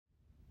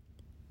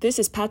This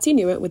is Patsy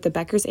Newitt with the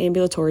Becker's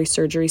Ambulatory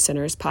Surgery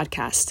Centers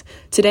podcast.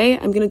 Today,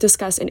 I'm going to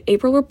discuss an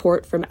April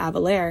report from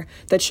Avalara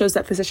that shows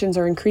that physicians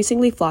are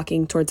increasingly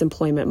flocking towards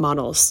employment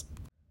models.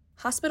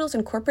 Hospitals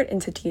and corporate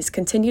entities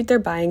continued their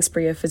buying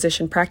spree of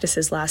physician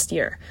practices last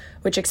year,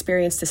 which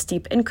experienced a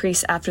steep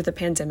increase after the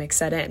pandemic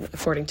set in,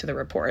 according to the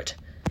report.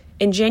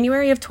 In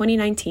January of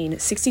 2019,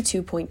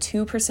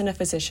 62.2% of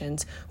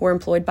physicians were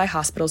employed by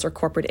hospitals or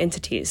corporate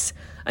entities,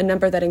 a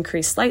number that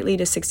increased slightly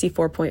to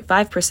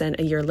 64.5%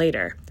 a year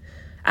later.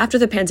 After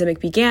the pandemic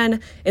began,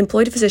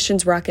 employed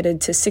physicians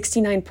rocketed to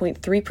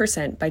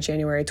 69.3% by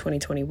January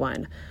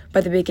 2021.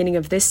 By the beginning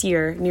of this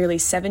year, nearly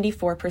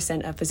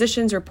 74% of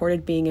physicians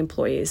reported being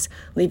employees,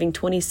 leaving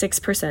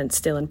 26%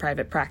 still in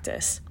private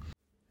practice.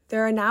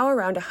 There are now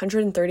around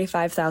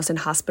 135,000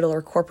 hospital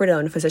or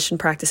corporate-owned physician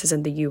practices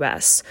in the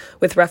U.S.,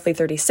 with roughly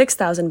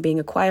 36,000 being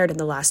acquired in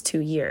the last 2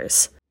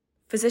 years.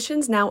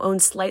 Physicians now own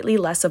slightly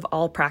less of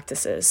all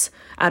practices,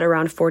 at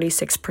around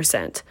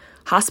 46%.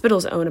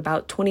 Hospitals own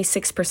about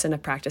 26%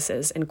 of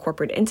practices, and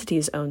corporate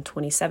entities own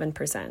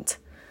 27%.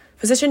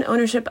 Physician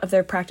ownership of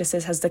their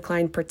practices has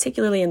declined,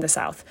 particularly in the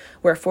South,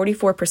 where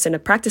 44%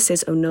 of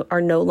practices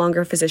are no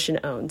longer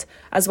physician-owned,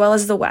 as well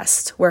as the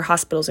West, where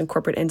hospitals and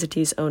corporate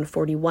entities own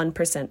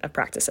 41% of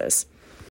practices.